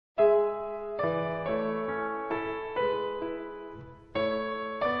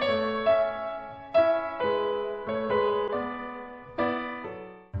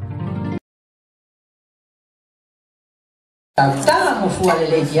Tala mo fuale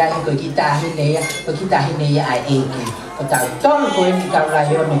le dia ko kita hine ai eke. Ko ta tol ko ni ka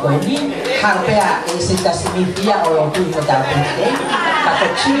rayo ni ko ni harpea e se ta simifia o tu ko ta pente. Ka ko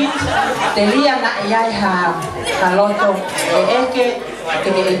chit te lia na ai ha loto e eke ke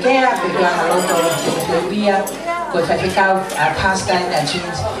ekea pe ka loto te via ko fa ficar pasta and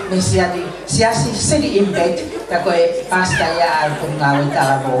jeans me sia city impact ta ko pasta ya ko ngawe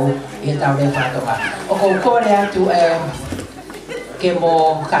ta bo e ta re fa to ba. O ko korea tu ke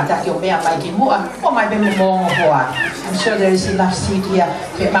mo kata ke o mea mai ki mua o mai be mo hoa. I'm sure there is enough seed here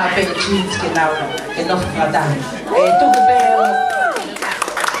ke mai be jeans ke now ke no fata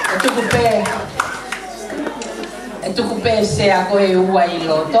tuku pe se a ko e ua I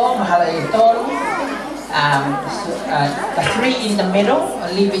loto mahala e tolu the three in the middle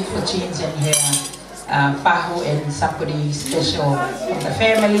I'll leave it for jeans in here pahu and somebody special from the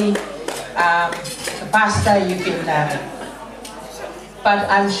family the pasta you can but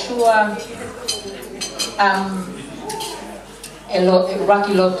I'm sure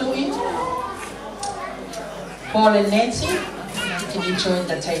Rocky Lotui, Paul and Nancy, can you join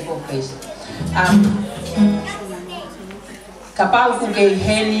the table please? Kapau ku ke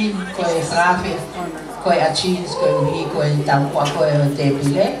heli ko e frafe ko e jeans ko e uhi ko e tampua ko e te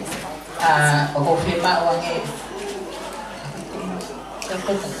pile o ko fema wange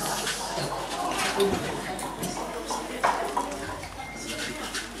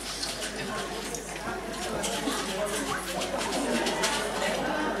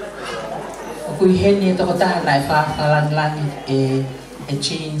kui heni to ta nai fa lang e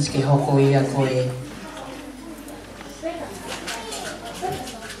jeans ke hoko ia ko e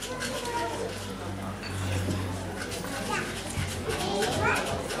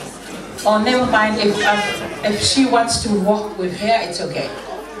oh never mind if she wants to walk with her it's okay.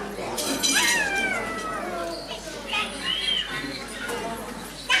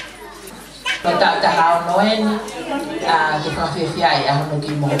 Ta hao noen the coffee fiai a no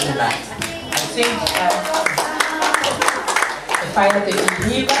ki mo tonight. I think if I had to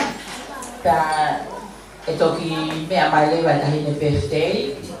give that etoki me amai le vai tahi ne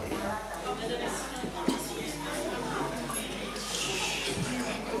birthday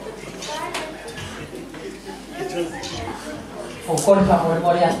o kore fa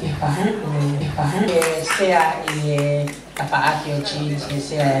mori ake fahu e sea I tapaaki o jeans e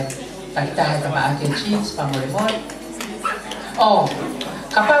sea takitahe tapaaki o jeans pa mori oh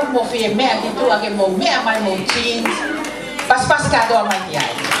kapag mo fie mea dito ake mo mea mai mo jeans pas ka do mai ki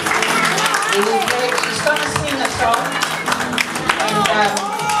ai she's gonna sing a song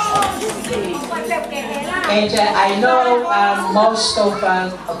and I know most of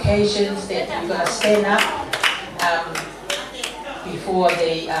occasions that you're gonna stand up before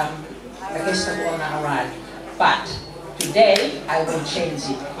the guest of honor arrive, but today I will change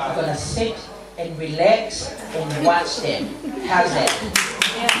it. I'm gonna sit and relax and watch them. How's that?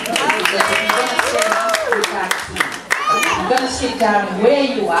 You're gonna sit down where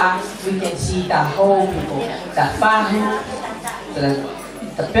you are. We can see the whole people, the fahu,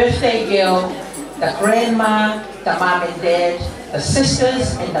 the birthday girl, the grandma, the mom and dad, the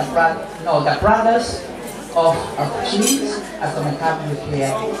sisters and the brothers of jeans are gonna come with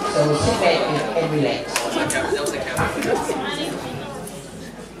here. So sit back and relax.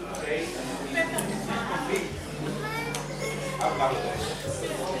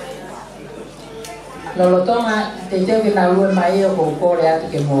 Lolotonga te teo ke na lua mai o ko kore atu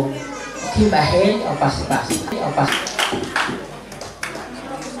ke mo keep ahead o pasi.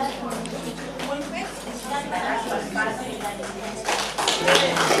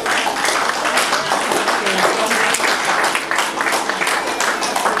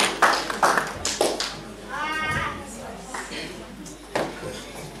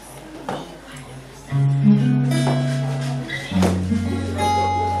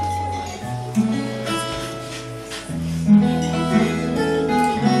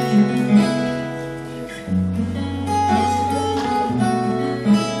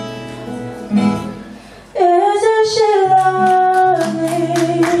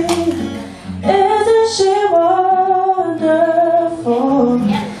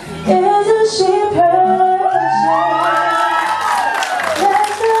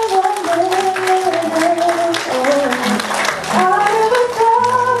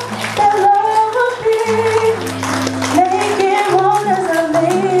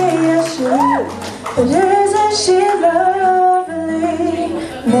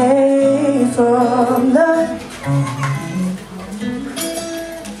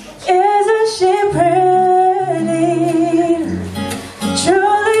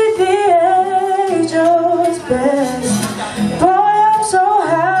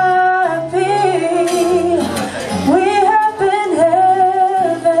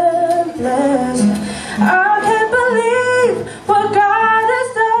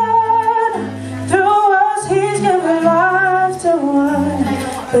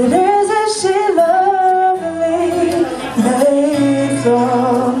 but isn't she lovely, made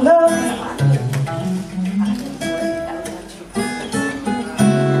from love?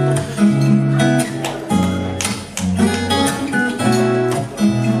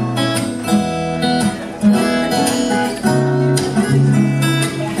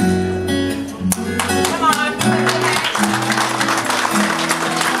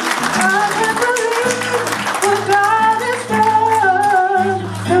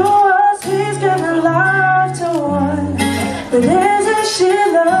 But isn't she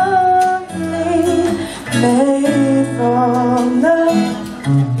lovely, made from love?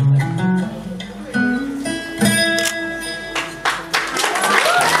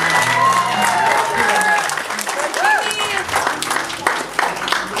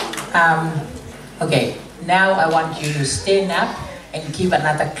 Okay, now I want you to stand up and give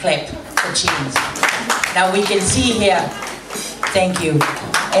another clap for Jeans. Now we can see here. Thank you.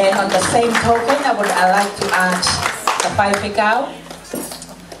 And on the same token, I would like to ask the five pekau.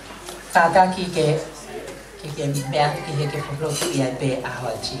 Kaka kike mea kike pablo ki be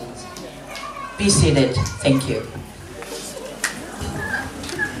our Jeans. Be seated. Thank you.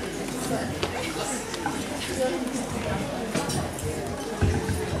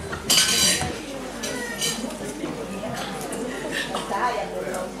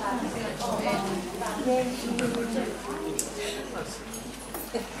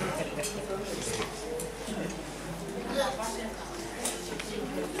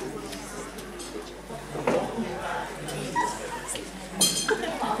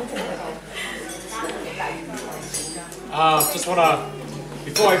 Just want to,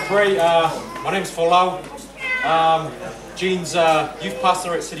 before I pray, my name's Folau, Jean's youth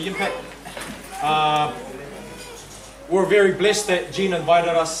pastor at City Impact. We're very blessed that Jean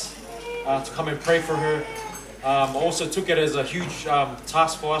invited us to come and pray for her. I also took it as a huge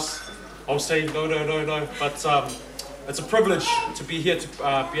task for us. I was saying no, but it's a privilege to be here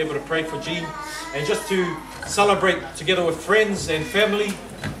to be able to pray for Jean and just to celebrate together with friends and family,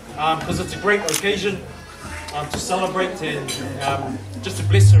 because it's a great occasion to celebrate and just to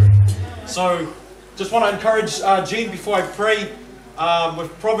bless her. So just want to encourage Jean before I pray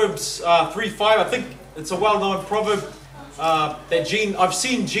with Proverbs 3:5. I think it's a well-known proverb that I've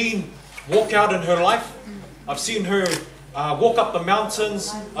seen Jean walk out in her life. I've seen her walk up the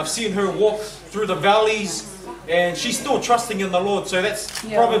mountains. I've seen her walk through the valleys, and she's still trusting in the Lord. So that's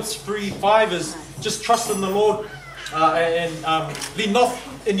Proverbs 3:5 is just trust in the Lord and lean not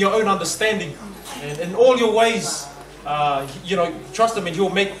in your own understanding. And in all your ways, trust Him and He'll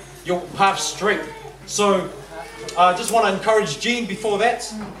make your path straight. So I just want to encourage Jean before that.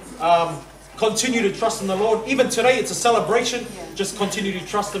 Continue to trust in the Lord. Even today, it's a celebration. Just continue to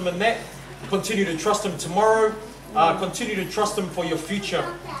trust Him in that. Continue to trust Him tomorrow. Continue to trust Him for your future.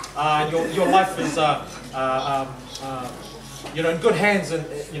 Your life is in good hands, and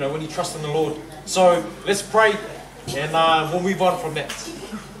when you trust in the Lord. So let's pray, and we'll move on from that.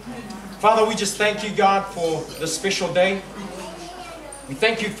 Father, we just thank you, God, for this special day. We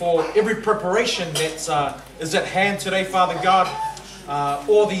thank you for every preparation that is at hand today, Father God.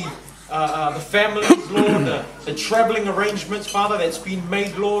 All the families, Lord, the traveling arrangements, Father, that's been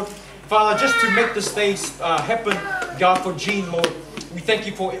made, Lord. Father, just to make this day happen, God, for Jean, Lord. We thank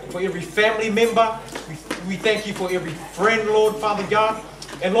you for every family member. We thank you for every friend, Lord, Father God.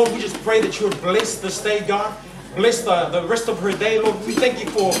 And Lord, we just pray that you would bless this day, God. Bless the rest of her day, Lord. We thank you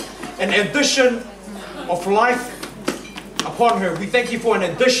for an addition of life upon her. We thank you for an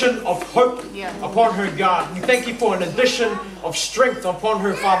addition of hope upon her, God. We thank you for an addition of strength upon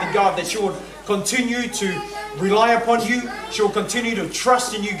her, Father God, that she would continue to rely upon you. She will continue to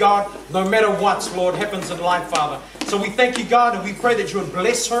trust in you, God, no matter what, Lord, happens in life, Father. So we thank you, God, and we pray that you would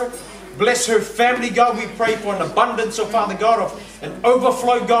bless her family, God. We pray for an abundance, oh Father God, of an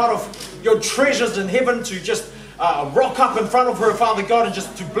overflow, God, of your treasures in heaven to just rock up in front of her, Father God, and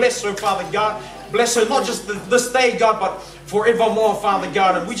just to bless her, Father God. Bless her not just this day, God, but forevermore, Father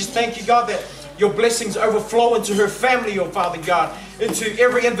God. And we just thank you, God, that your blessings overflow into her family, oh Father God, into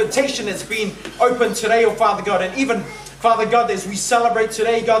every invitation that's been opened today, oh Father God. And even, Father God, as we celebrate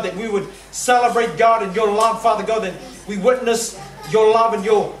today, God, that we would celebrate, God, in your love, Father God, that we witness your love and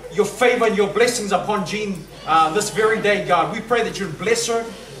your favor and your blessings upon Jean this very day, God. We pray that you would bless her,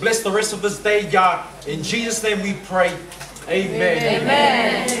 bless the rest of this day, God. In Jesus' name we pray. Amen.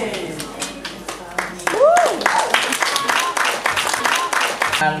 Amen.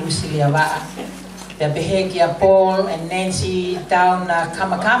 Paul and Nancy down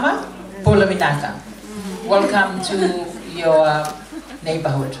Kamakama, Pulaminaka. Welcome to your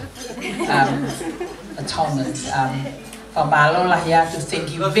neighborhood atonement. For Malola here to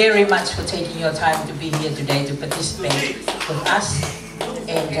thank you very much for taking your time to be here today to participate with us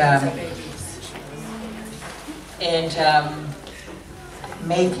and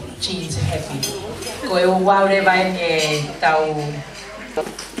make Jeans happy. Koe wow re vai e tau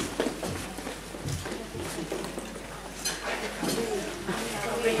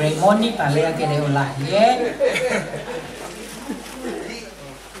Raymoni palea ke leo la ye.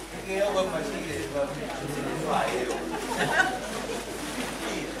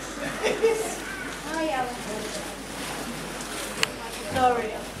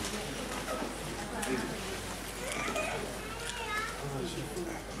 Sorry.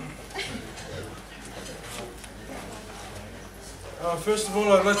 First of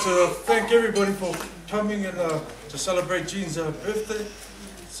all, I'd like to thank everybody for coming and to celebrate Jean's birthday.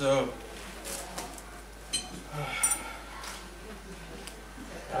 So,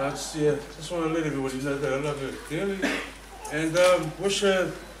 I just want to let everybody know that I love her dearly, and wish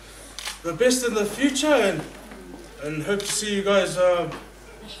her the best in the future, and hope to see you guys. Help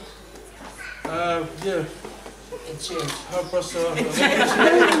us ski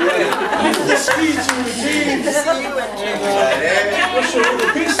to Jean, and wish her all the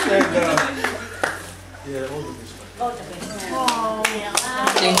best, and all the best.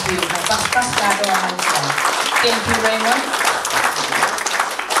 Thank you. Thank you, Raymond.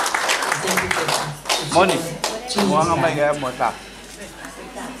 Thank you, Moni, mua ngamai cái mua ta.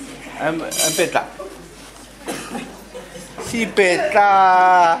 Em beta. Si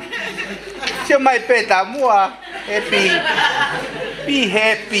beta. Chứ mày beta mua happy. Be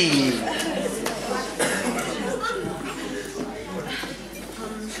happy.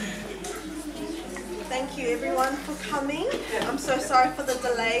 Thank you everyone for coming. I'm so sorry for the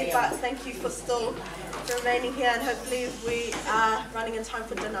delay, but thank you for still remaining here, and hopefully we are running in time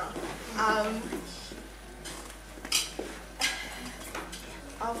for dinner.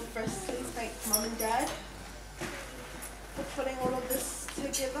 I'll firstly thank Mom and Dad for putting all of this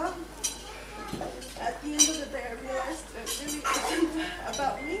together. At the end of the day, I realized it really isn't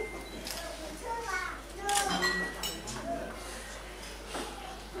about me.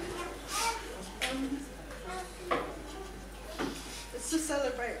 It's to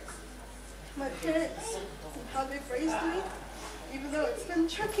celebrate my parents and how they've raised me, even though it's been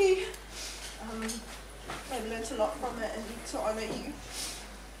tricky. I've learned a lot from it, and to honor you,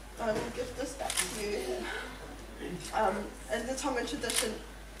 give this back to you. And the Tongan tradition,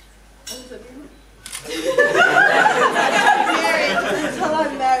 until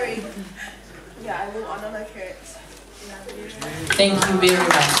I'm married, yeah, I will honor my parents. Thank you very much.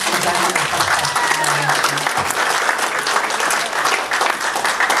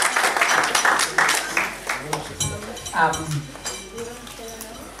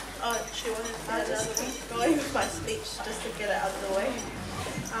 Going with my speech just to get it out of the way.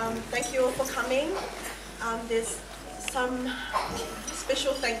 Thank you all for coming. There's some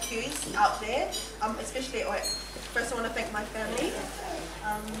special thank yous out there, especially, first I want to thank my family.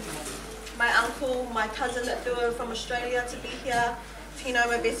 My uncle, my cousin that flew from Australia to be here, Tino,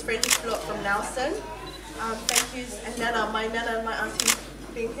 my best friend who flew up from Nelson. Thank yous, and Nana, my Nana and my auntie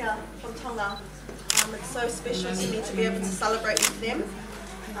being here from Tonga. It's so special to me to be able to celebrate with them.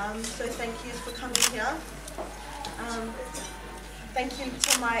 So thank yous for coming here. Thank you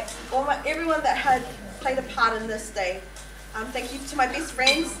to everyone that had played a part in this day. Thank you to my best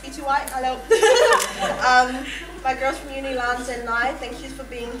friends, B2Y, hello. My girls from Uni, Lance and Nai, thank you for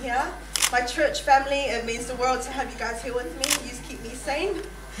being here. My church family, it means the world to have you guys here with me. You just keep me sane.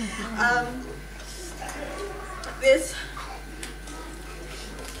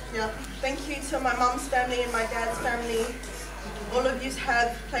 Thank you to my mom's family and my dad's family. All of you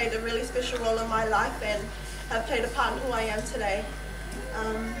have played a really special role in my life and have played a part in who I am today.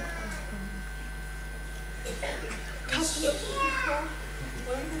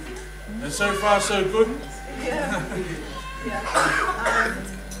 And so far, so good. Yeah.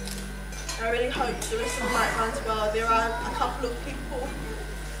 I really hope the rest of the night runs well. There are a couple of people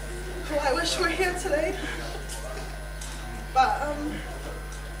who I wish were here today, but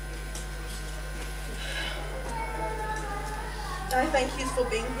I thank you for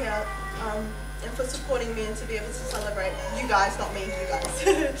being here and for supporting me and to be able to celebrate. You guys, not me, you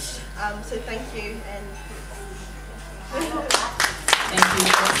guys. So thank you. And thank you.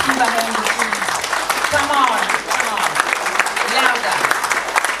 Let's give a hand, please. Come on. Louder.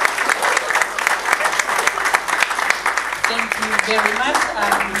 Thank you very much.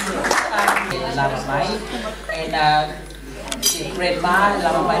 Lama Mai and grandma,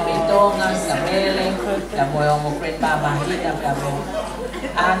 Lama Mai Betong, Gamele, Gamoyong grandma Mahina, Gamo,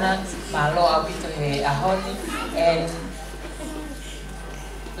 Anna, Malo Abito Ahoni, and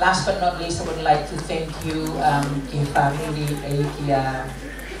last but not least, I would like to thank you, ki family ki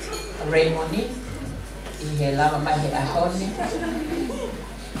Raymond, he lava mai he ahoni.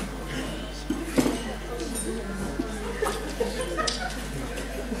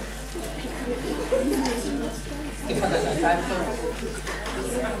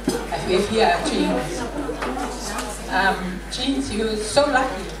 I feel here, Jeans, you're so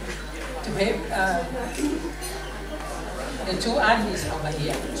lucky to have the two aunties over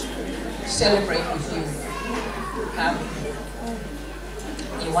here celebrate with you.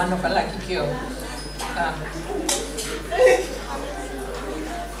 You're one of a lucky girl.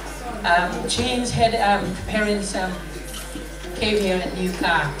 Jeans had parents came here in a new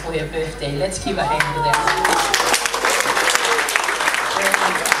car for your birthday. Let's give a hand to them.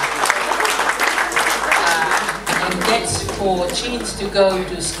 And that's for Jeans to go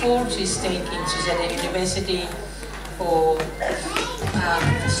to school. She's at a university for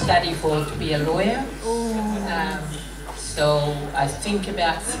study to be a lawyer. So I think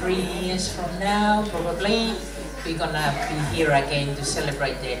about 3 years from now, probably, we're gonna be here again to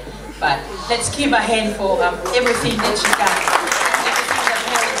celebrate that. But let's give a hand for everything that she done, everything the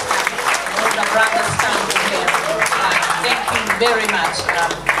parents done, all the brothers done for her. Thank you very much.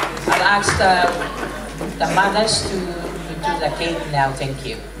 I'll ask the mothers to do the cake now. Thank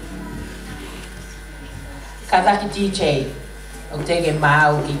you. Kataki DJ, o te ke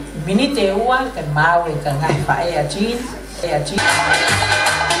mau ki minite ua, ke mau e ka ngai whae a Jeans,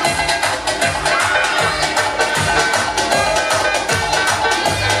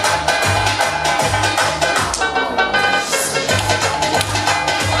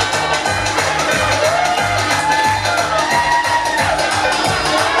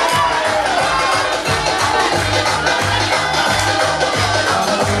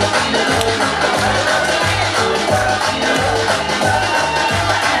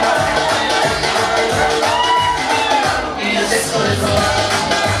 Yes,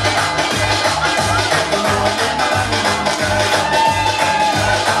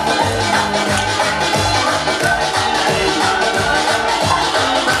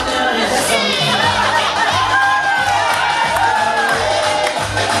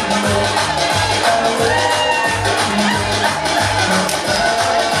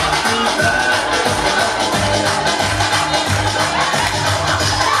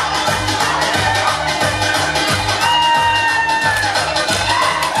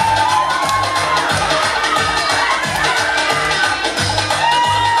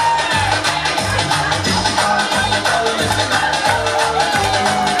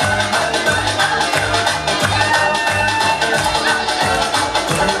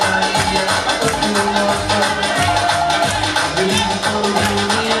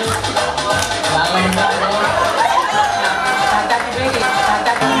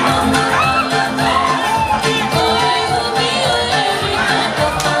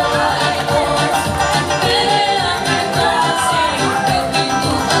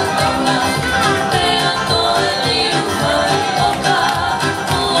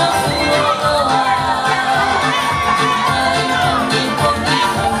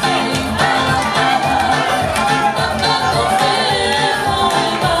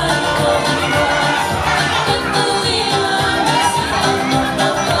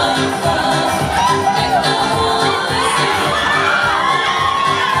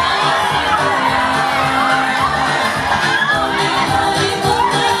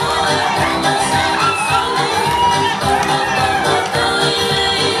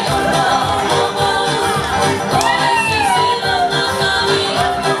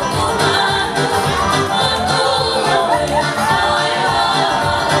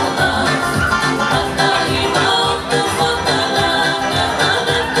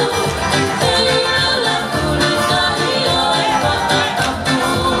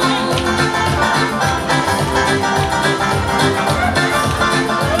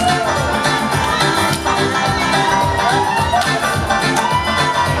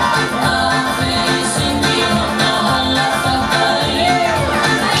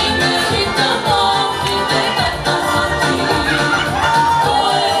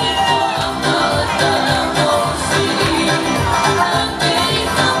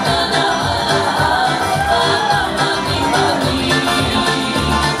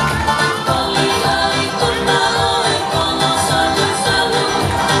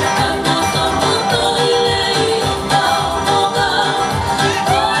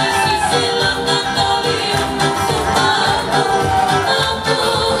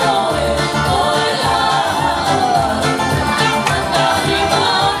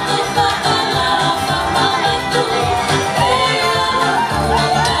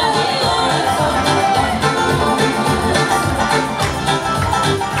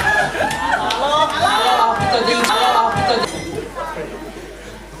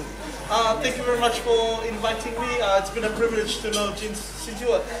 It's been a privilege to know Jean since you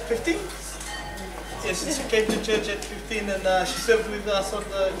were 15? Yes, since she came to church at 15 and she served with us on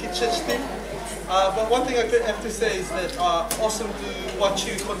the kids church team. But one thing I could have to say is that awesome to watch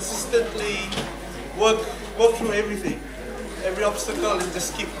you consistently work through everything, every obstacle, and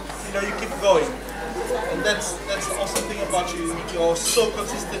just keep, you keep going. And that's the awesome thing about you. You're so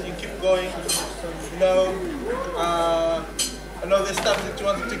consistent. You keep going. I know there's times that you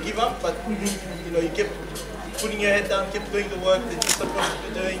wanted to give up, but you kept putting your head down, kept doing the work that you're supposed to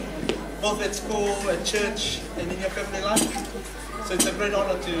be doing, both at school, at church, and in your family life. So it's a great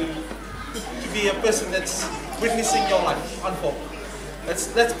honor to be a person that's witnessing your life unfold.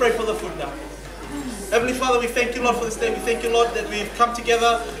 Let's pray for the food now. Heavenly Father, we thank you, Lord, for this day. We thank you, Lord, that we've come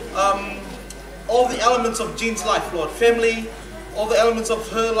together. All the elements of Jean's life, Lord, family, all the elements of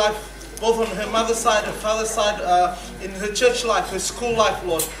her life, both on her mother's side, her father's side, in her church life, her school life,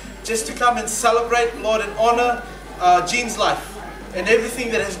 Lord, just to come and celebrate, Lord, and honor Jean's life and everything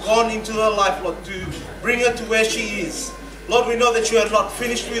that has gone into her life, Lord, to bring her to where she is. Lord, we know that you are not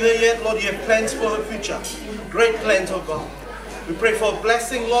finished with her yet. Lord, you have plans for her future. Great plans, oh God. We pray for a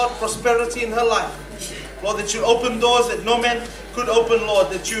blessing, Lord, prosperity in her life. Lord, that you open doors that no man could open,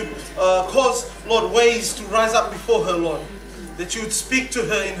 Lord, that you cause, Lord, ways to rise up before her, Lord. That you would speak to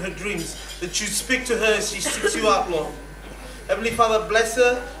her in her dreams, that you would speak to her as she seeks you out, Lord. Heavenly Father, bless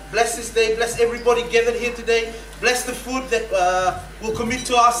her, bless this day, bless everybody gathered here today, bless the food that we'll commit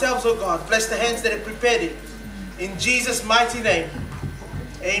to ourselves, oh God. Bless the hands that have prepared it. In Jesus' mighty name,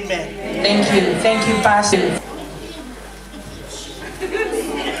 amen. Thank you, Pastor.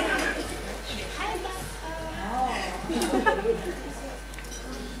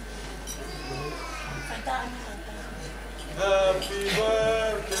 Happy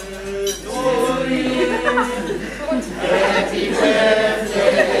birthday to you. Happy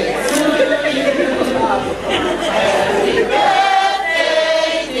birthday to you. Happy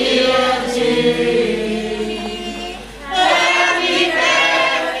birthday, dear Jean. Happy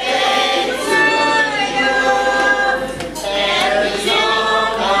birthday to you. Happy long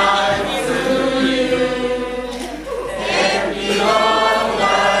life to you. Happy long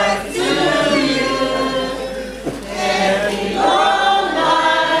life to you. Happy long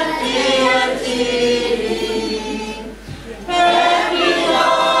life, dear Jean. Happy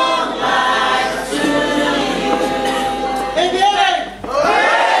long life to you. Amen.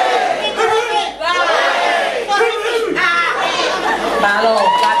 Malo,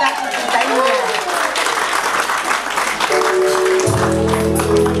 kata kita ini.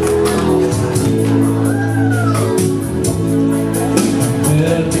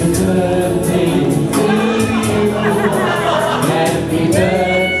 Happy birthday to you. Happy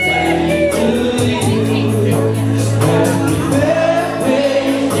birthday to you. Happy birthday,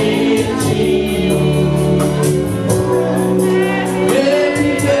 dear Jean.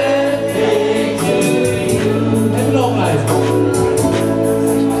 Happy birthday to you. Happy long life.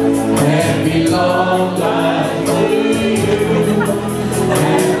 Happy long life to you.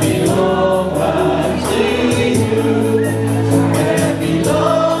 Happy long life to you. Happy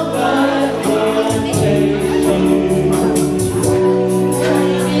long life, dear Jean.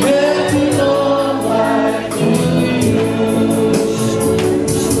 Happy long life to you.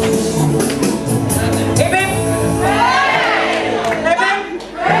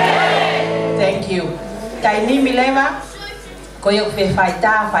 Thank you. Kai ni milema ko yo fe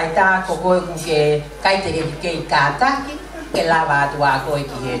faita ko ko ke kai te ke kata ke lava tua ko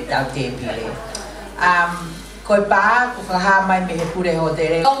ki he tau te pile. Ko pa ku ha mai me pure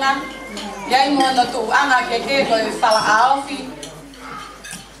hotere. Konga yai mo no tu anga ke ko fala alfi.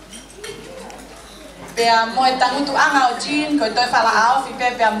 Pe a mo tangu tu anga o Jean ko to fala alfi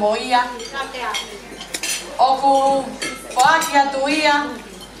pe a moia. Oku ko aki atuia.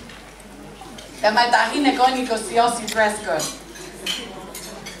 Pe mai tahine ko ni ko siosi dress code.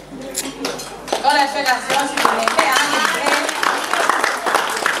 Ko le pega siosi ne pe ani pe.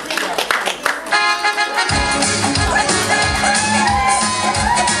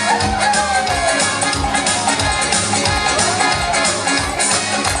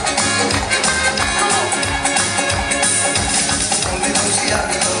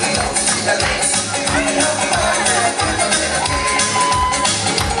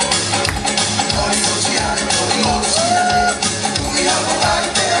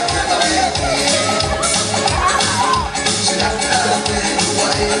 Happy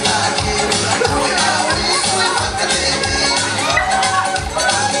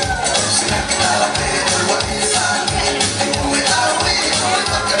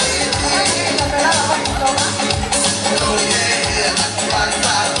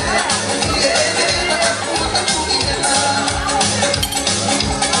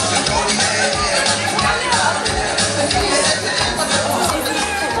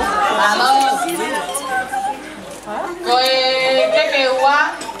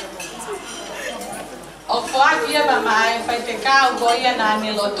ia ba mai fai te kau go ia na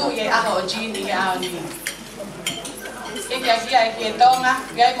ni lo tu ye aho jini au ni. Ke kia ke tonga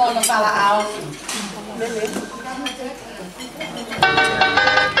gai mo no pala au.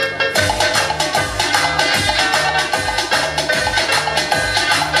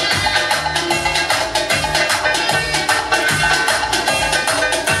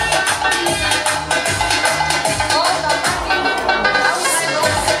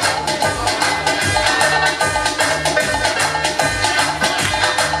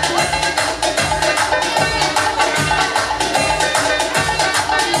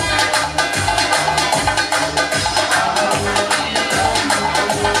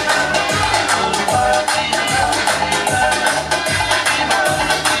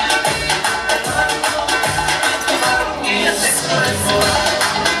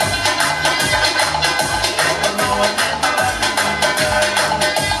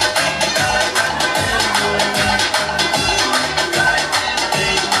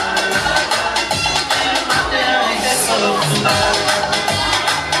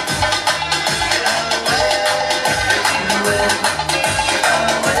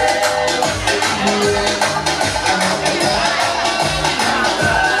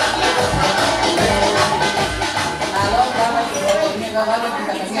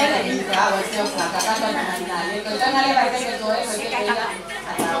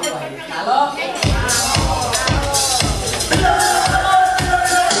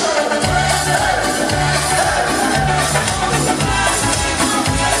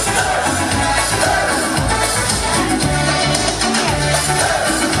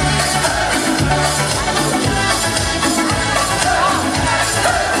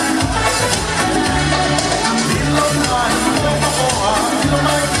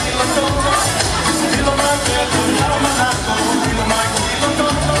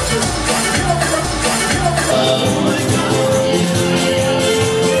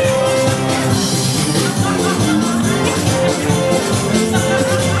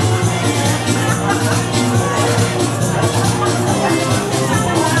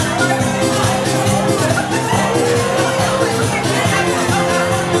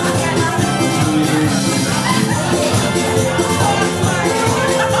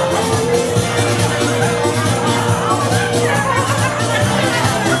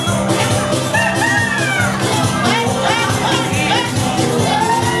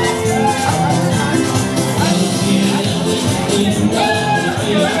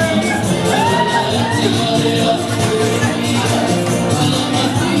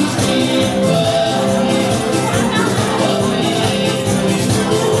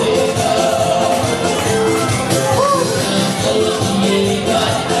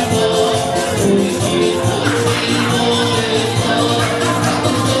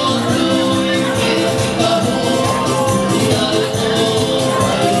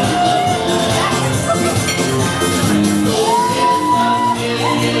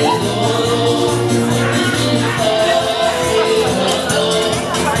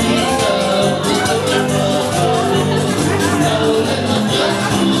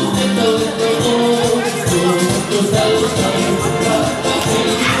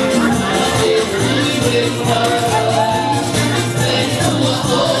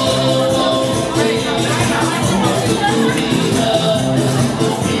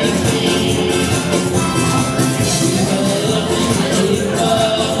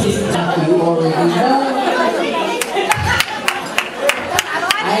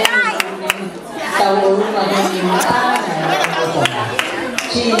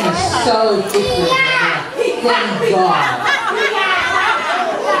 So different. Thank God.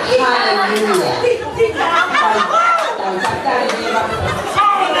 Hallelujah.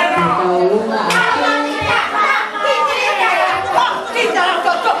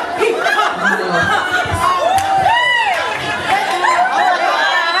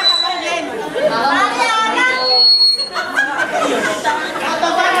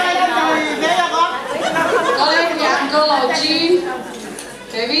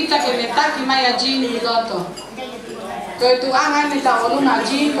 Evita che mi attacchi mai a Gini di lotto. Che tu anche mi tavolo una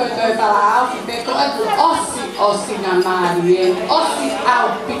Gini che tu hai parlato, perché ossi namari, ossi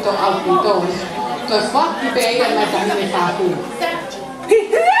alpito. Tu hai fatto bene e mi tagli fa tu.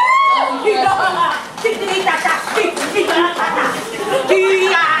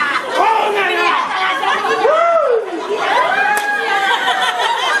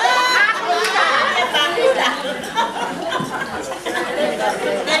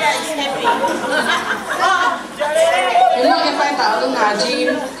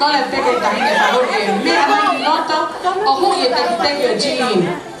 Gym, con le peche tante parole, mi hanno noto, o come te che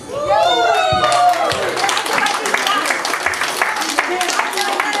gym.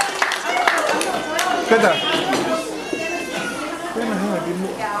 Kada. Kena hang di mu.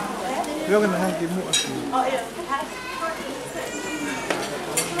 Dia kena hang di mu. Oh iya.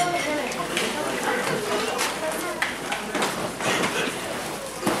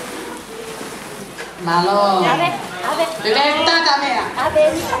 Malo. Directa también.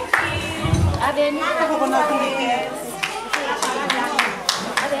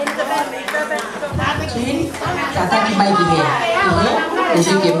 Chin, kata kimai gini. Ini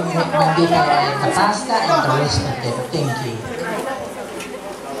jadi mandi ke pasta and the rest of them. Thank you.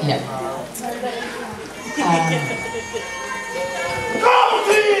 Ya.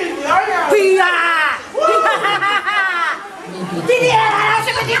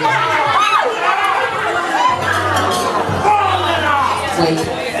 Wait.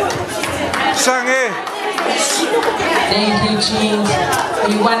 Sange. Thank you, Chin.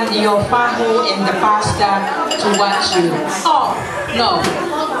 We want your fahu and the pasta to watch you. Oh, no,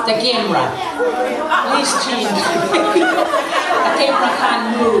 the camera. Please, Chin. The camera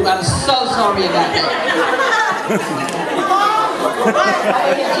can't move. I'm so sorry about that.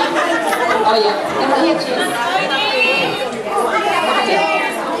 Oh, yeah. Come here, Chin.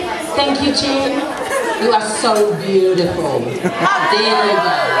 Thank you, Chin. You are so beautiful. There you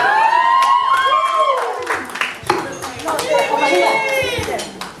go.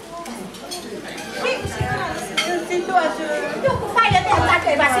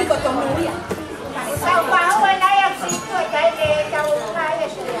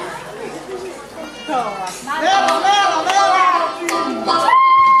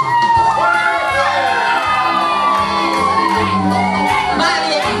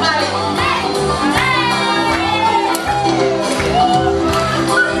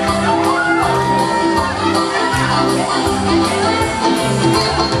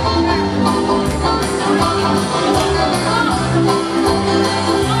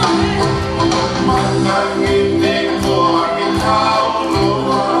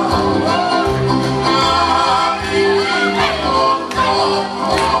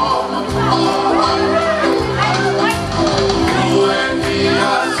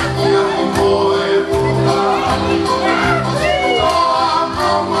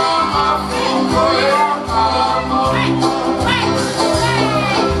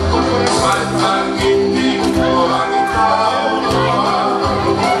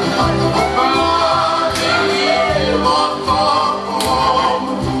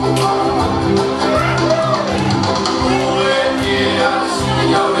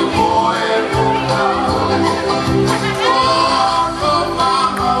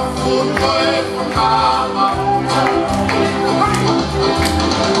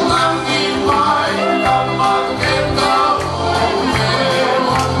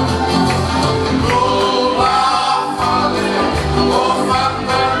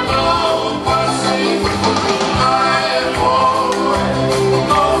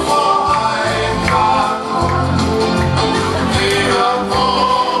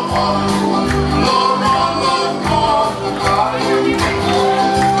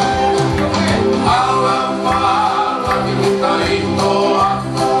 I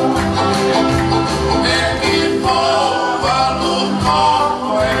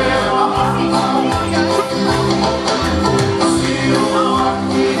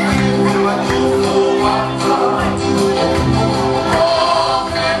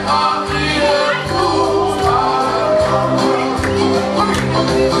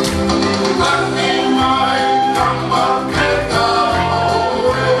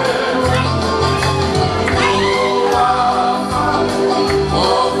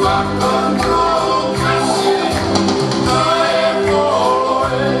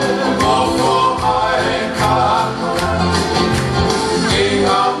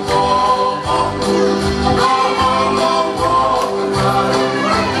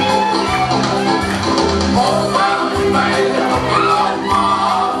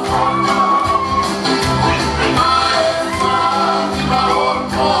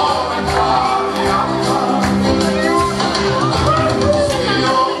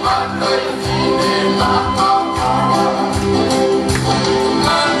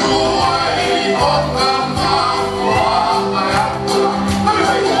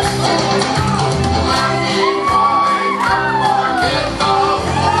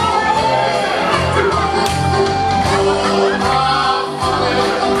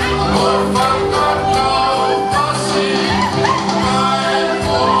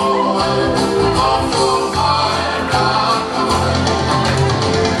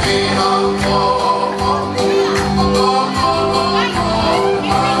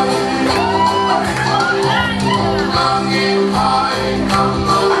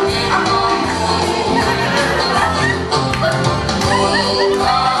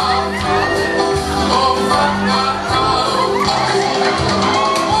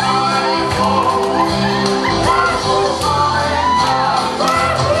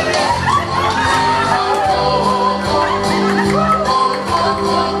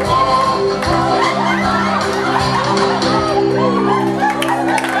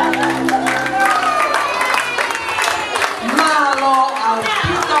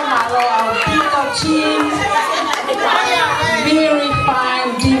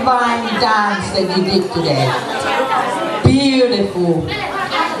that you did today. Beautiful.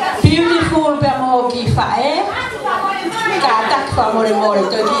 Beautiful pe mo ki fae. Ka tak fa more more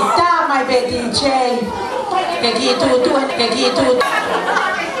to ki ta mai be DJ. Ke ki tu.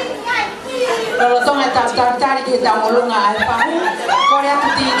 Kalau tong eta tari ki ta molunga al fahu. Korea tu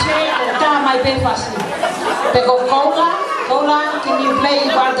DJ ta mai be fasi. Pe ko Kola, can you play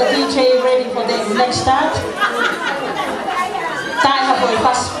while the DJ ready for the next start? Tayo po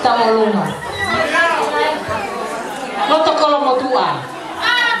ipas tawolunga. Loto kolo mo tua.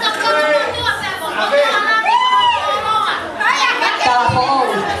 Tala po o.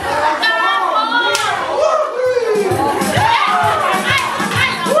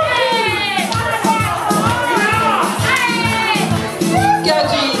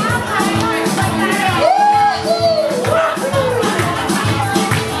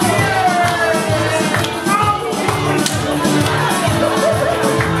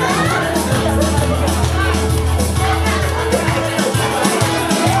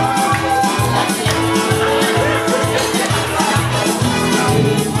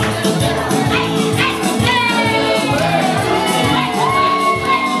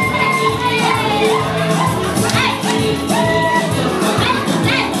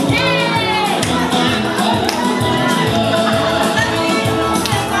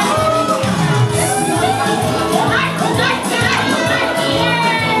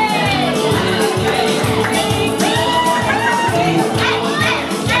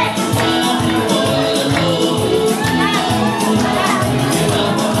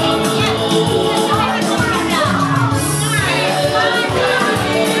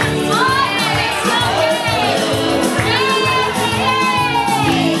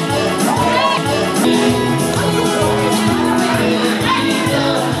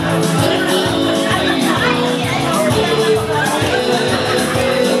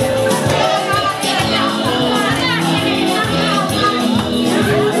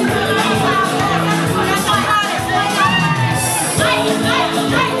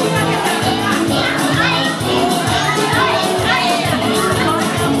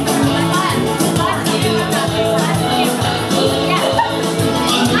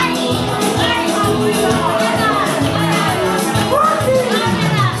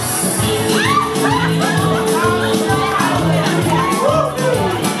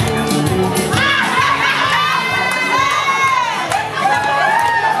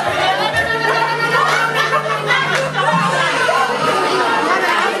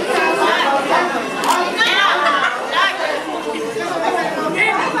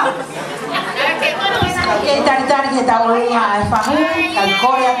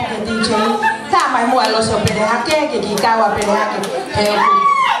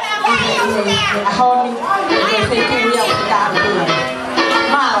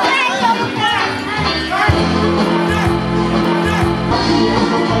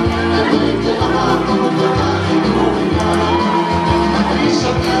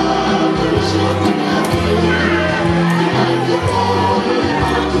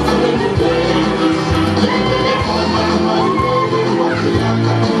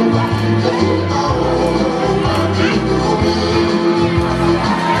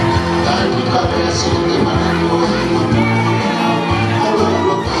 Thank you.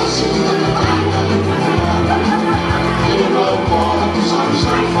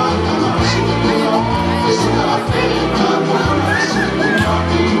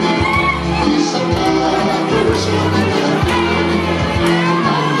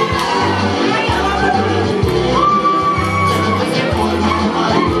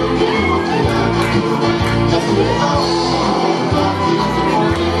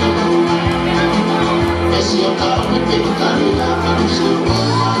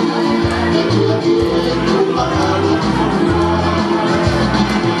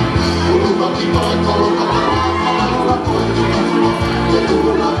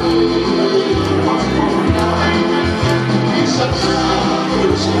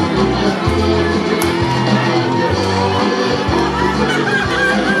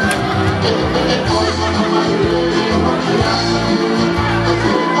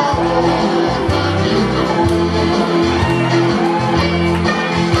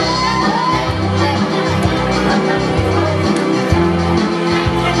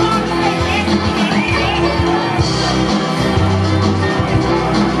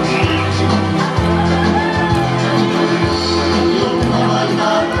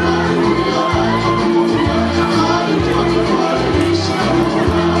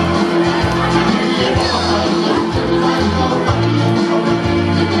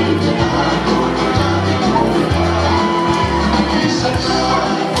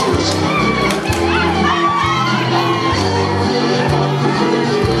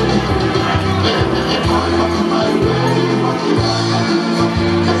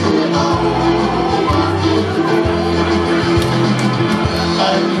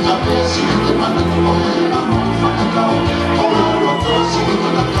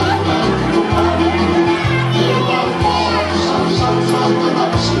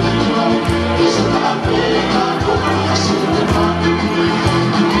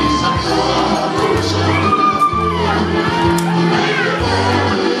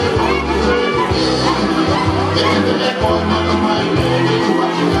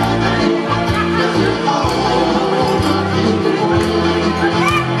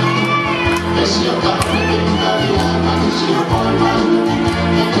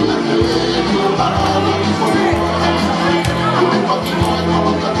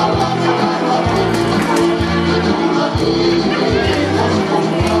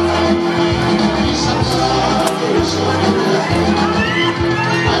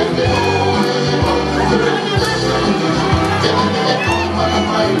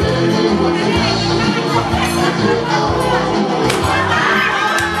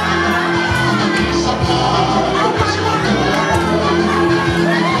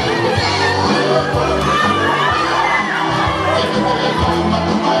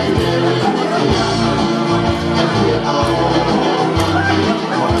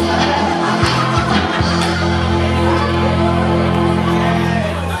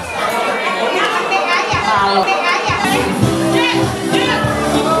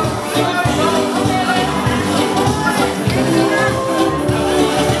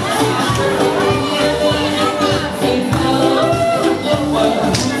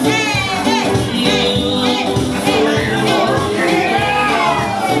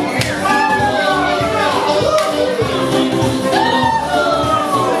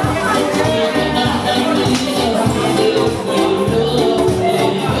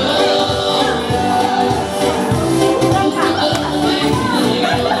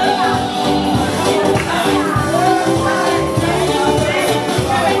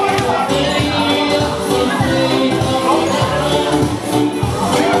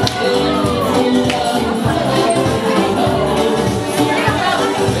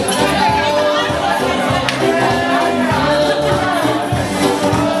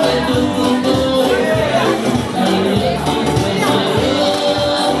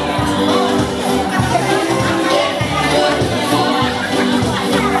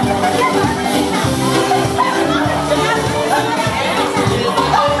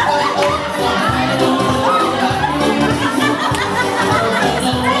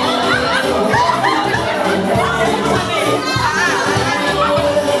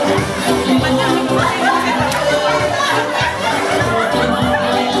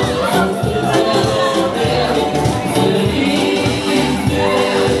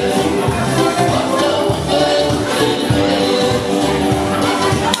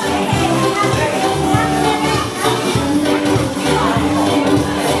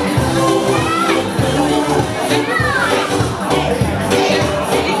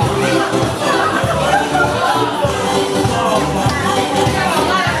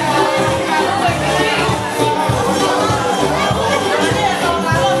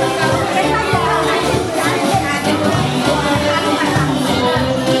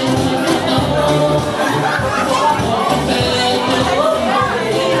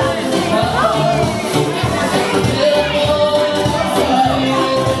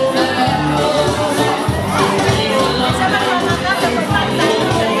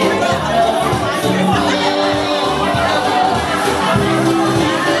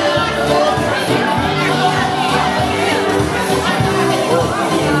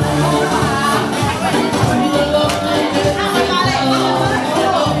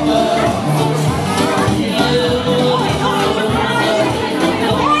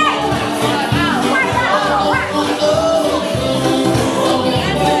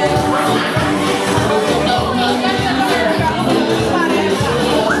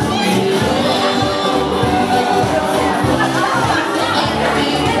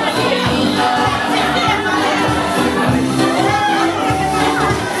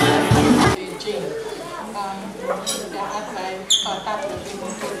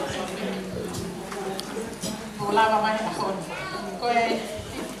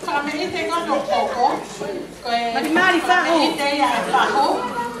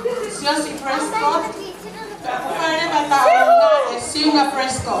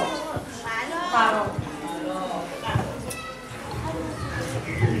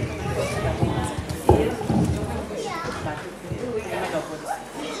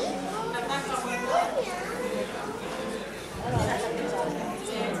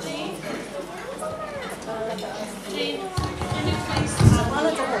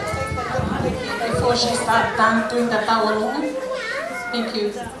 Before she starts doing the towel, thank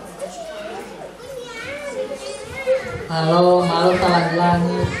you. Halo, halo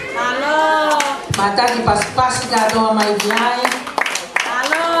talang-langit. Halo. Mata pas-pas gado may biyahe.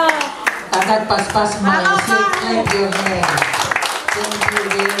 Halo. Tagad pas-pas may say clap your hand. Thank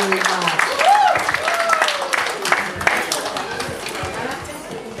you very much.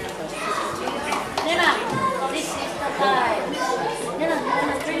 Nena, this is the time. Nena,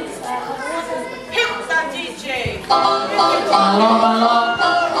 drink water. Hit the DJ. Halo, halo.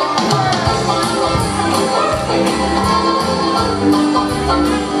 Hãy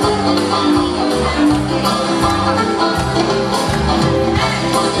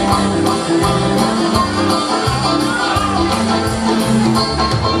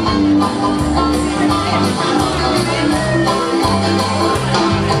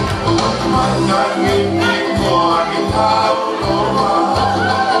subscribe cho kênh Ghiền Mì Gõ để không bỏ lỡ những video hấp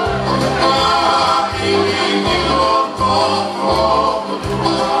dẫn.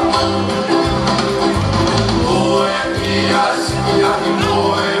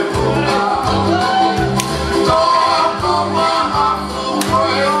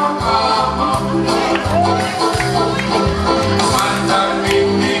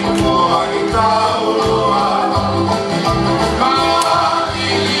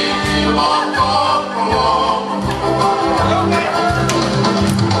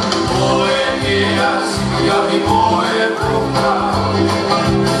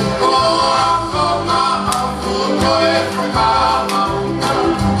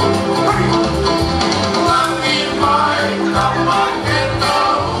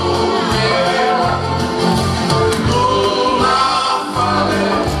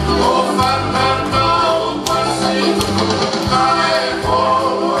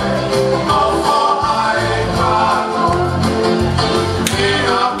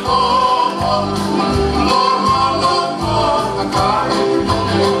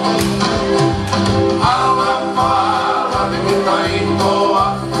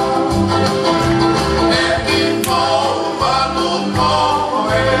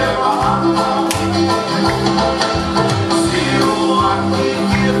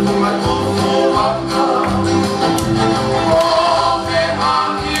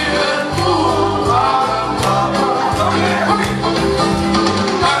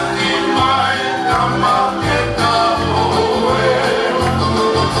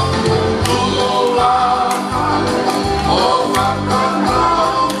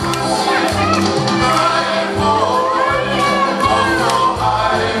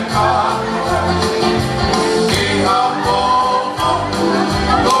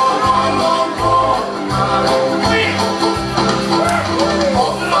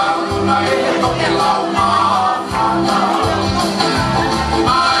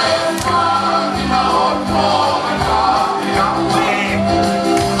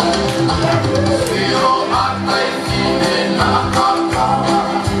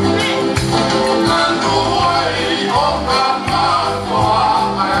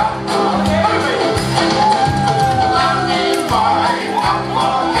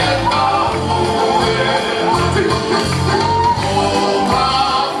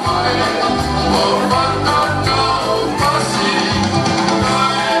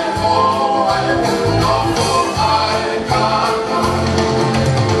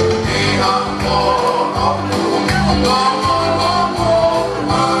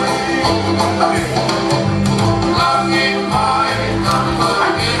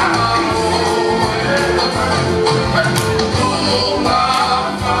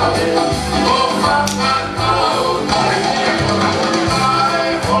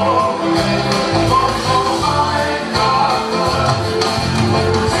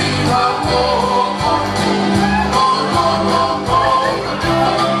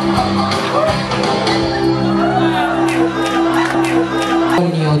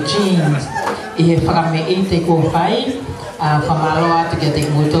 he whakame I te ko whai, whamaloa te kia te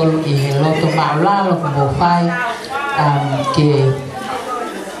mutolu I he loto maula lo mo whai,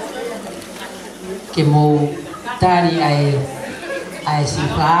 ke mo tari ai si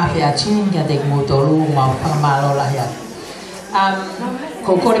whaafe a chin kia te mutolu ma whamaloa hea.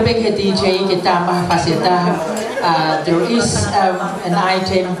 Ko kore peke he DJ ke tā maha whaseta, there is an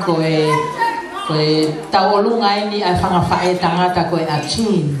item ko tau olunga ini ai whanga whae tangata ko a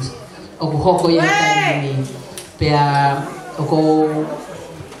jeans o ku hoko I tainimi. Pea o ko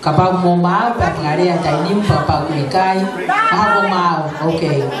kapau mo mau pea pangarea tainim pa pau kurikai. Maha mo mau,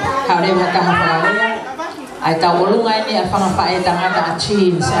 okay. Haure mata hapangarea. Ai tau olunga ini ai whanga whae tangata a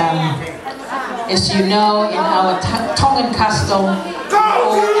jeans. As you know, in our Tongan custom,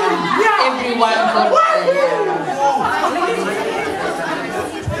 everyone got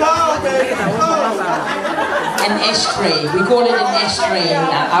an ashtray. We call it an ashtray.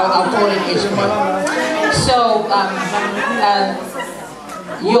 I'll call it ashtray. So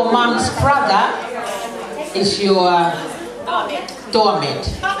your mom's brother is your doormat.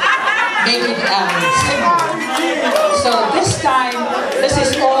 Make it simple. So this time, this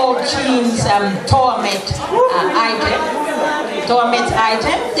is all Jean's doormat item.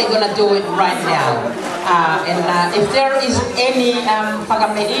 They're gonna do it right now. And if there is any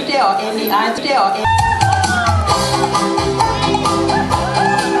whakamerite or any idea or any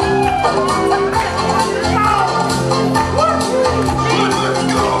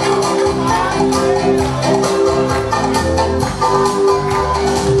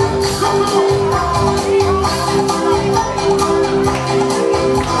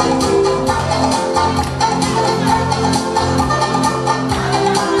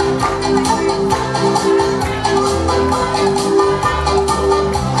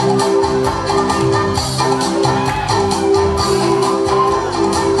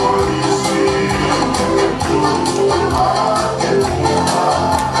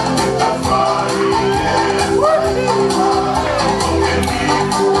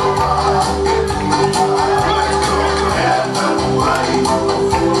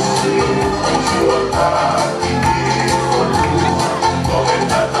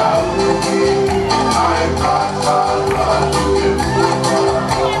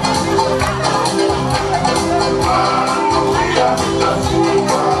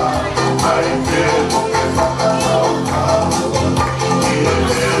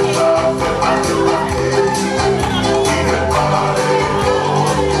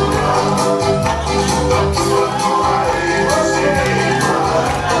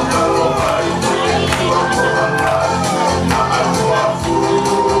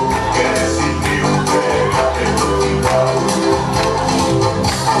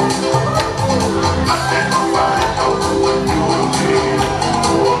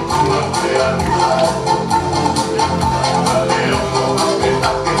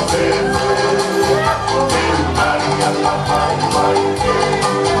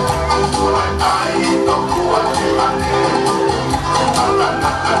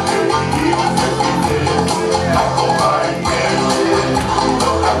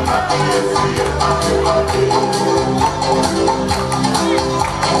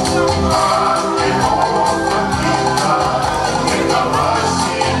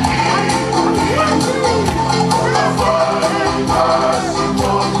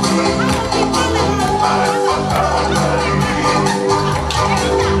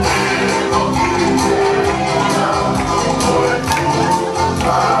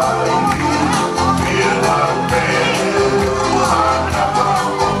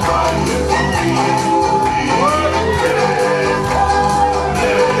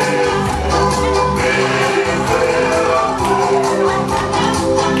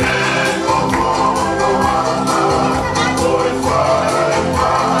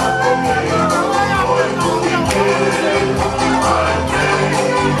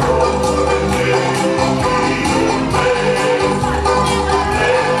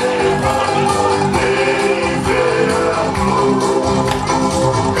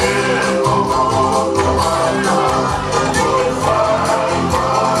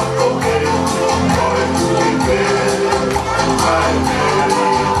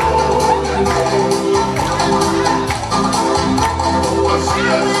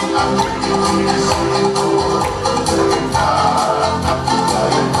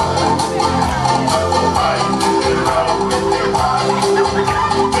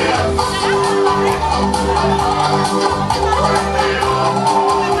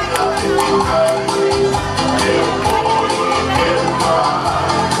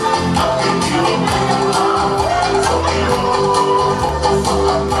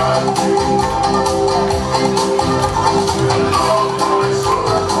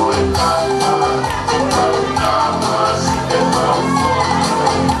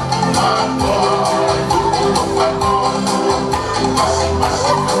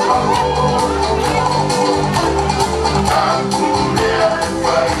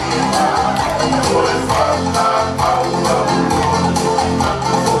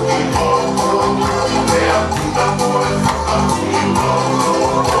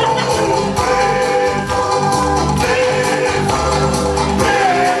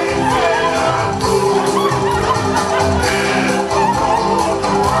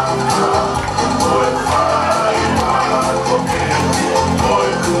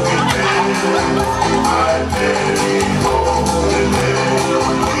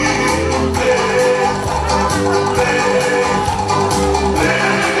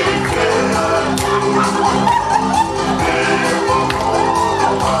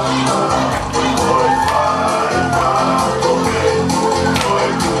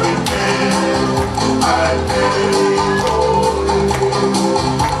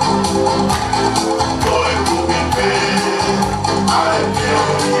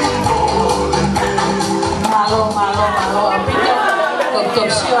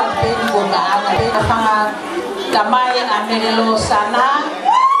Tosio at Penny Bogaan, Panga Tamay Amelelo Sana,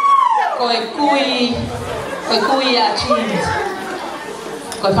 Kui a Chins.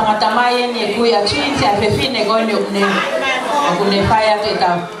 Koi Panga Tamay and Kui a Chins, and Fefine going to ne fire it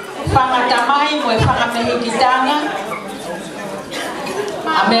out. Panga Tamay, Moi Panga Mehikitanga,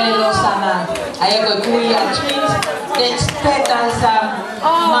 Amelelo Sana. I go Kui a Chins, they expect us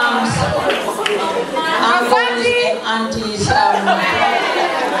moms, uncles, and aunties.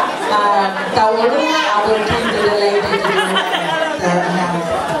 Tauruna, I will bring the lady to do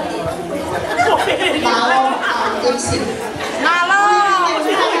Malo, MC. Malo!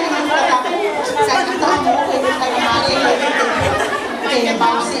 Saya kita mau ke Mali, ke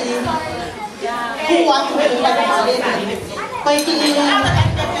Bausi, kuat ke Mali. Pergi.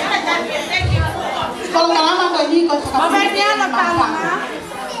 Kalau lama pergi kau sekarang.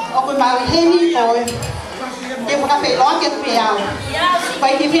 Aku mau ini kau. Dia bukan pelak yang piau. Kau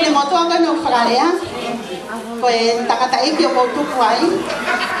ini film motor kan nak kerja. Kau tak kata ikut kau tu kuai.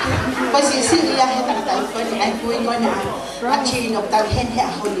 Kau sisi dia tak kata ikut ni. Kau ni aci nak tahu hen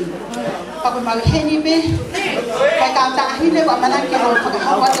aku ni. Kau mau ini be. Kau tak ini le mana kau kau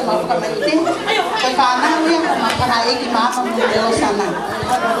kau tu mau kau ini. Kau kana dia kau kana ikut mama mau sana.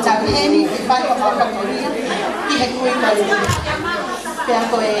 Tahu ini ibarat kau mau kau ni. Dia kuai kau ni. Biar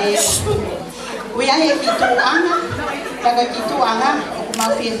kau Uia e kitu anga, taga kitu anga, mau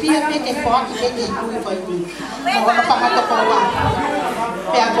fia pe ke fo ki ke kui ko ni. Mo ka pa to ko wa.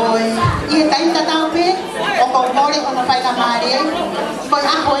 Pe a ko e tai ta ta pe, o ko ko le ko pa na mari. Ko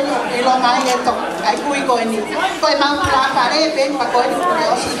a ko ni lo mai e to ai kui ko ni. Ko mau la pa re pe pa ko ni ko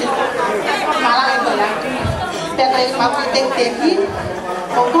o si. Mala e ko la. Pe ko mau ki te ni.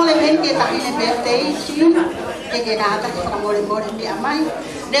 Ko le ven ke ta ni pe te chi. Que nada para morir de amai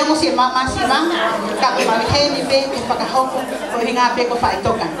demo si mama si mang kap ma he ni be ke pa ho ko hinga pe ko fai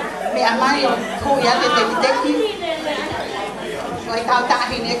toka me amai ku ya te ki ko ta ta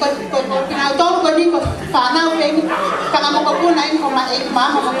hi ne ko na to ko ni ko fa na pe ni ka mo ko ku nai ko ma e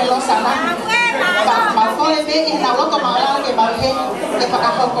ma mo ko lo sama ba ko le be e na lo ko ma la ke ba he ke pa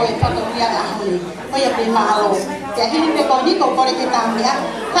ho ko e pa ko ya a ho ni ko ya pe ma lo ya hi pe ko ni ko le ke ta ya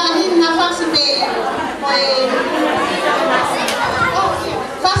ta hi na fa si be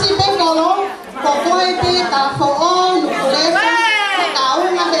Fasi pekolo, kokoe pe ta fo'o nukulesa, tau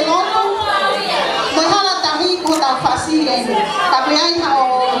nga heloto, moi hala tahi ko ta fasi eni, tapi ai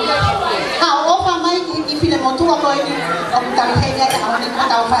hao ofa mai ki file motua ko eni, o tahi henya ya oni ko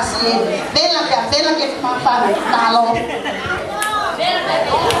ta fasi eni, bela ke mafana,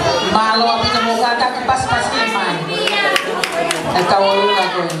 malo api mo kata ke pas mai, tau luka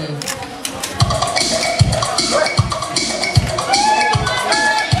ko eni.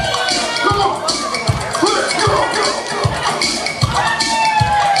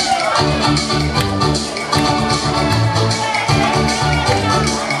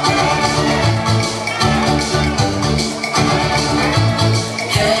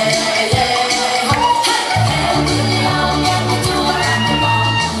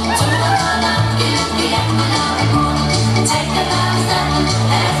 Take the last step,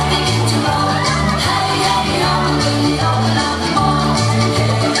 let's begin.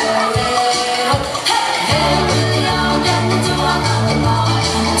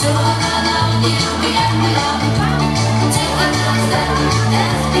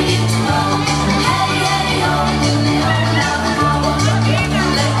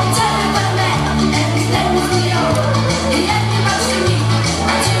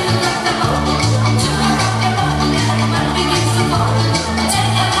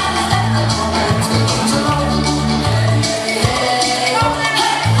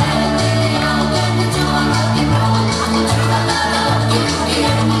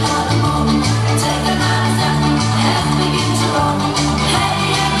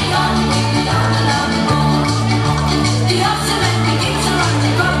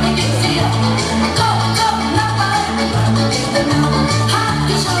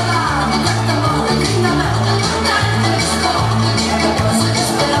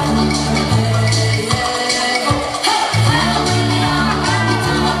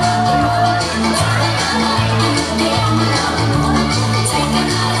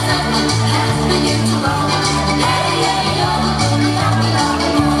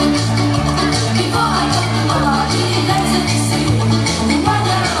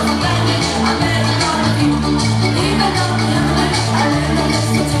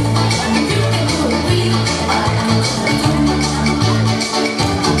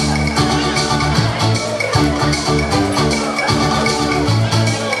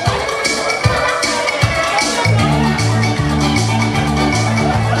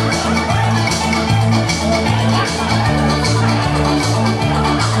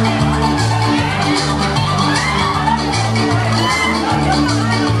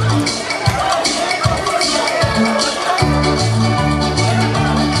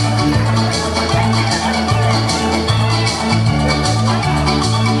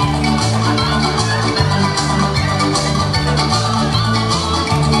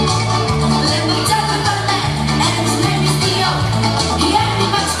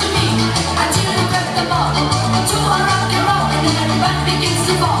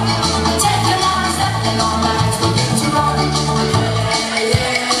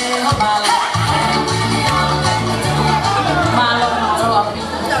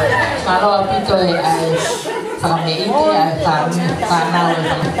 Malo pito ay family ay family.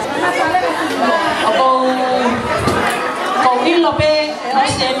 Kung ilo pe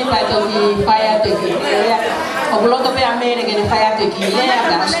ocean pa to ki fire to ki ya. Ogulo to pe amere ke fire to ki ya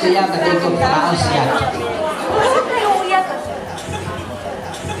da astuya ba de ko pa ocean.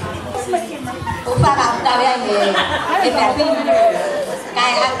 Para tahu yang kita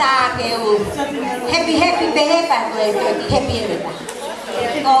kayak kata happy happy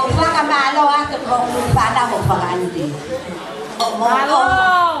kalau pakai malu atau kalau pada mau pakai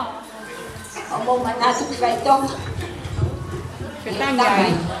mau mana tuh itu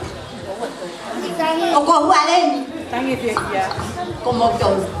kau balen kau mau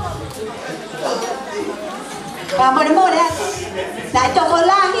jauh kamu mau lihat saya coba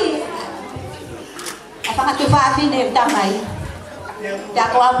lagi apa tu fasi ni tamai dia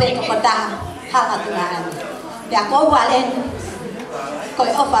kau ambil ke kota hal aturan dia kau balen kau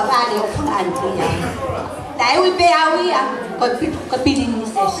apa balik orang punya tapi we awi kau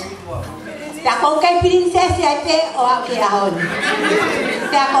princess dia kau kayak princess ya pe orang kiaun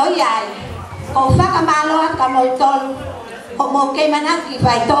dia kau ya kau fak malu kamu tol kau mau kayak mana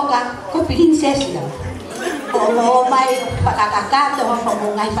kita toga kau princess lah mau mai kakak tu mau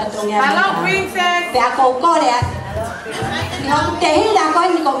ngai patungnya Hello princess pe ako ko le yo te hila ko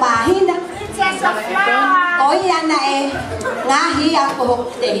ni ko mahina Princess of Flower. ko ya na ngahi ako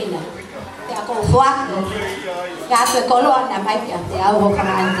te hila pe ako fuak ya pe ko lo na mai ya te ako ka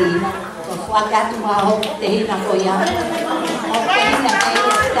andi ko fuak ya tu ma ho te hila ko ya o te hila kai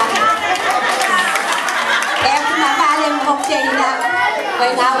sta pe na vale mo te hila ko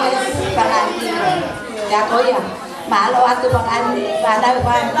ngawe ka andi ya ko ya malo atau makan pada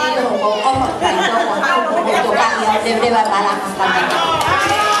panti mau apa itu untuk kaya dede balang makan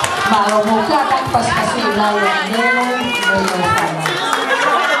Malo muka kan pas kasih lawan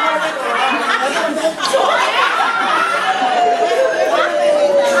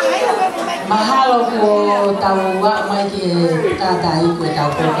mahalo ko tahu wa mai ke tatai ko tahu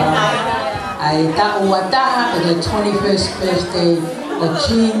program ai tahu wata the 21st birthday the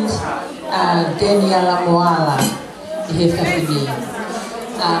jeans Daniela MOALA Heka pidi.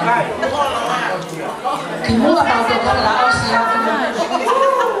 Kimua tau te kala osia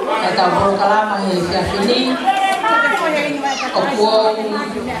tau bro kalama heka pidi. Kopuo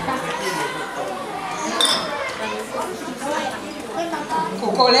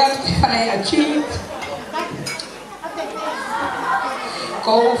kokolea kala achi.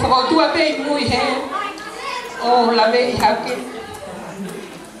 Ko fotua pe muy he. O la ve haki.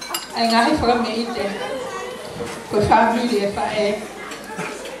 Ai ngahi fra me ite. Ko família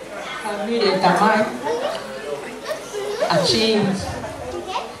família tamai assim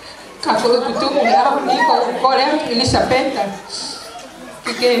kako kutumu ya ni ko kore Elisabeth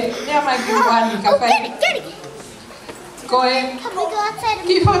que minha mãe que vale café ko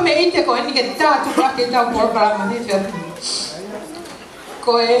que família ko ni que tá tu para que tá o programa de fer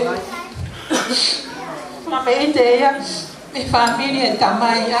ko família ya mi família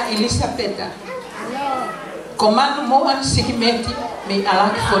tamai ya Elisabeth Komando mo ang sikimeti may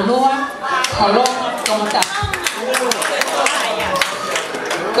alak fonua holong komata.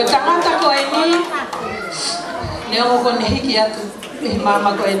 Kecamatan ko ini neo ko nehiki atu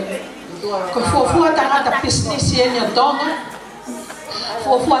mama ko ini. Ko fofua tangata business yenyo tonga.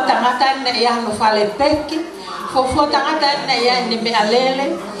 Fofua tangata na ya no fale peki. Fofua tangata na ya ni me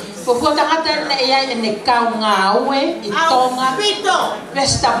alele. Fofua tangata na ya ni kau ngawe itonga.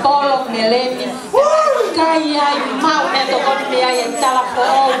 Vesta polo meleni. Kaya mau neto kon mia yang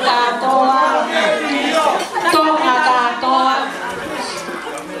telepon katoa tonga katoa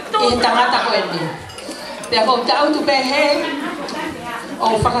tangata ko ini dia ko tau tu behe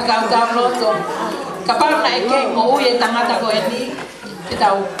o fakakau download kapal na ike mo uye tangata ko ini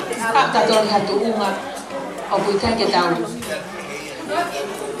kita tato hatu unga o bukan kita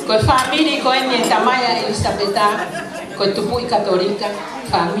ko family ko ini tamaya Elisabeth ko tupu katolika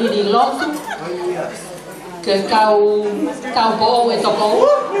family lotu que kau bo e toko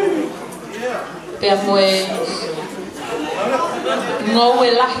pe moe no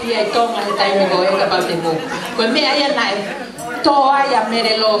we lahi e tonga e tai mo e ka pate mo ko me ai nai to ai a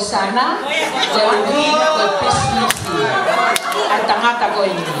merelo sana de uni ko business a tangata ko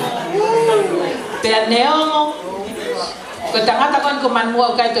ini pe neongo ko tangata ko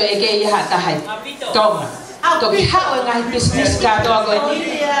manua ka to e ke ha ta hai tonga to ki ha o ngai business ka to ko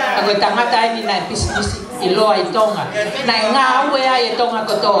ini ko tangata ini na business ilo ai tonga na nga we ai tonga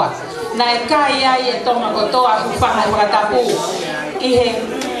kotoa na kai ai tonga kotoa ku fanga ku tapu i he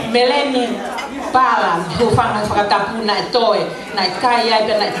meleni palan hufang ang pagkatapu na ito na kaya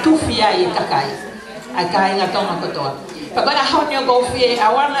na tufia itakai ay kaya nga tong makoton. But how you go fie, I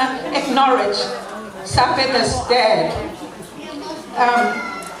wanna acknowledge Sapeda's dad.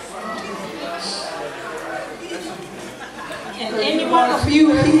 And any one of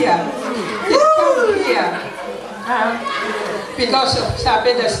you here is come here because of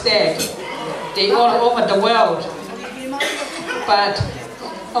Sapeda's dad. They all over the world. But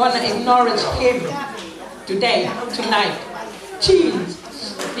I want to acknowledge him today, tonight. Jeez,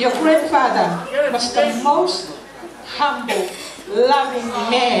 your grandfather was the most humble, loving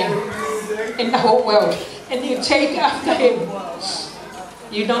man in the whole world. And you take after him.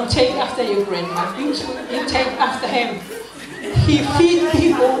 You don't take after your grandma. You take after him. He feed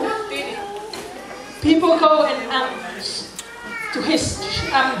people. People go and to his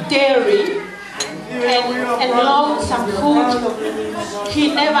dairy and loan some food.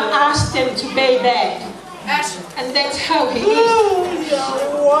 He never asked them to pay back. And that's how he is.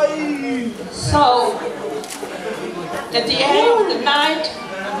 So, at the end of the night,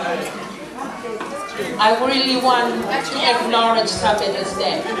 I really want to acknowledge Sapeda's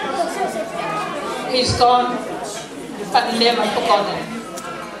dad. He's gone, but never forgotten.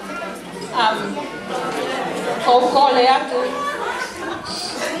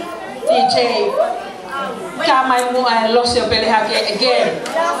 DJ, kamay mo ay los yung pelihake again.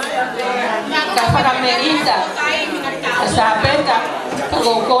 Kapag kami ita, Sapeda,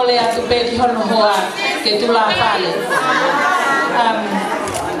 kagokole at upeti honohoa, ketula pale.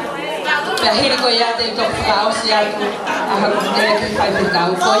 Dahil ko yate ito kaos yato, ahagundeki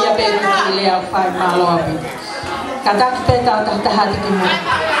pagkakaw, ko yabe kukili ang pag malobi. Katak peta at tahati mo.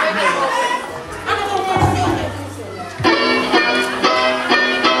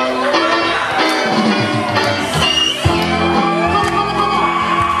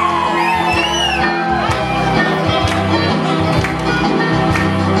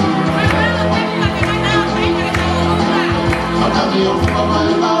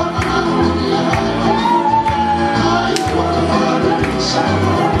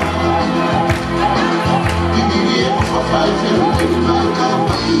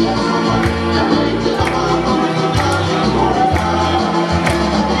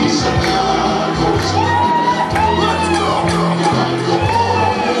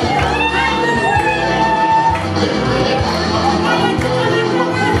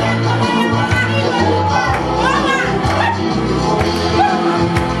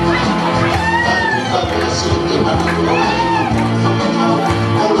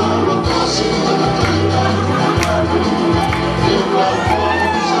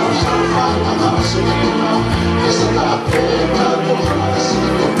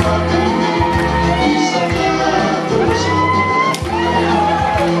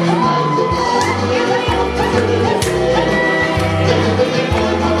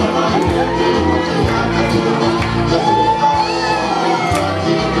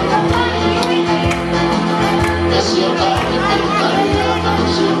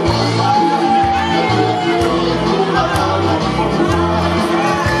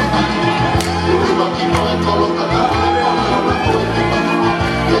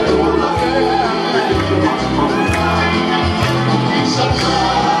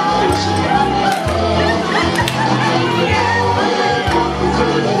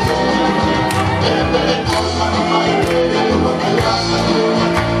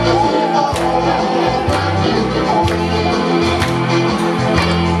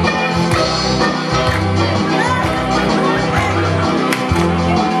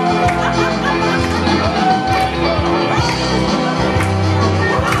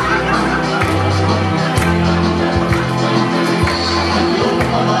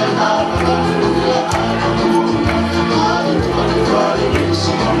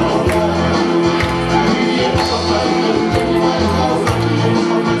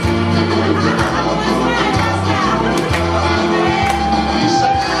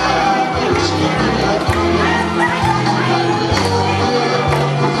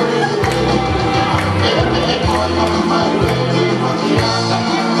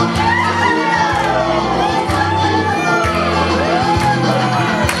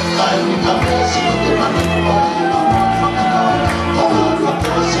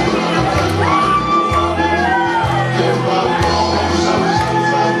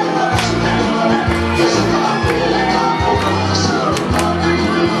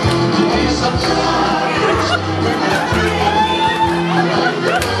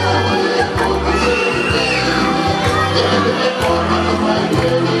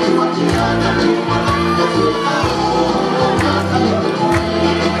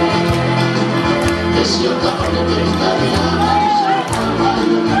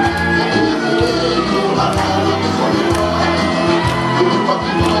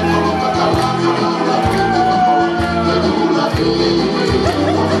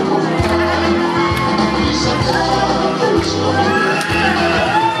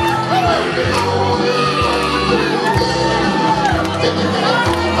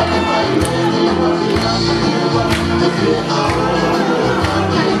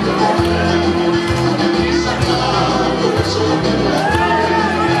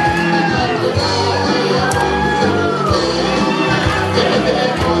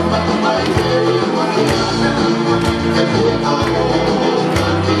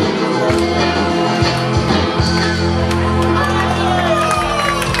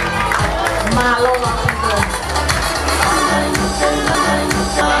 MOALA